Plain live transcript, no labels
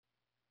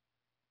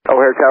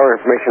O'Hare Tower,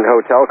 information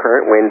hotel,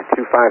 current wind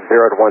 250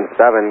 to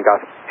 17,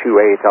 gust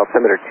 28,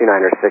 altimeter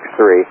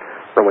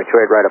 2963, runway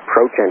 28 right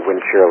approach and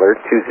wind shear alert,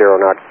 20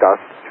 knot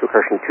gust,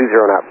 recursion 20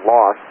 knot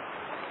loss,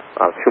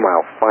 2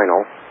 mile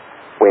final,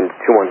 wind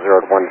 210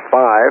 to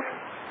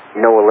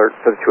 15, no alert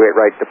for the 28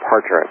 right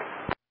departure end.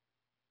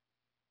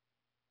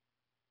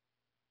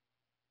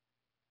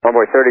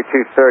 Runway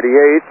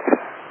 3238,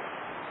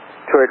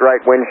 28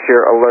 right wind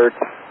shear alert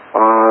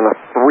on a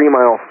 3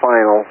 mile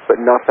final, but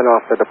nothing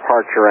off the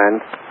departure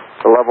end.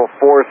 The level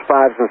 4s,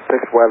 5s, and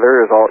 6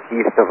 weather is all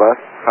east of us.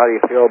 How do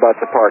you feel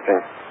about departing?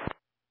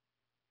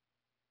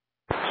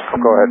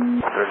 Go ahead.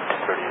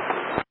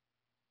 3238.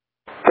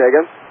 Say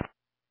again?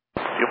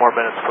 A few more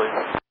minutes, please.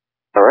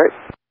 All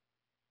right.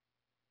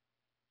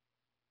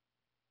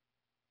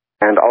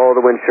 And all of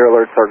the wind shear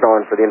alerts are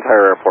gone for the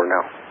entire airport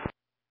now.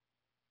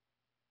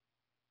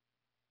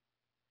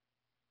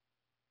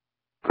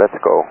 Let's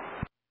go.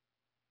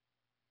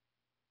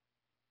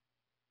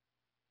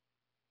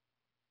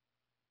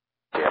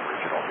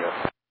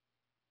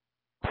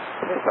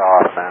 It's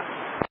off, man.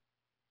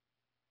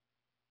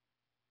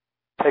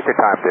 Take your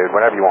time, dude.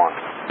 Whenever you want.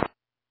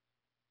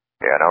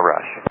 Yeah, no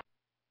rush.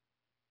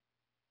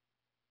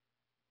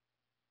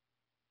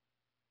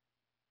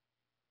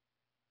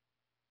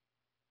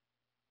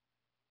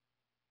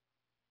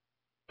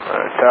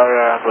 Tower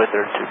Envoy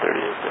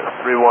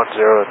 3238,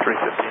 310,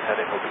 315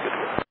 heading will be good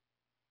to go.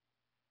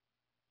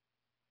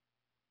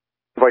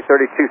 Envoy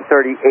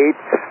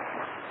 3238.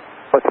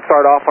 Let's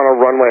start off on a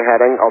runway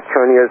heading. I'll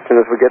turn you as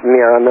soon as we get in the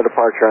air on the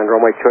departure end.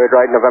 Runway 28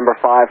 right, November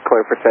 5,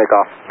 clear for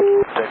takeoff.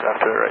 Takeoff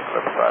to right,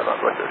 November 5,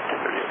 Envoy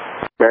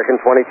 3238. American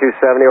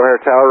 2270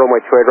 O'Hare Tower, runway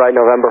 28 right,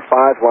 November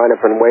 5, line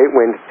up and wait,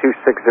 wind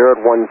 260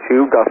 at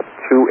 12, gust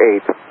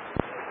 28.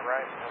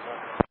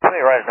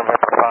 Right, November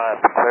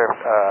 5, clear,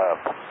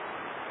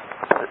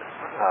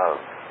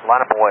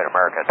 line up and wait,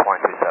 America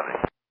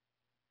 2270.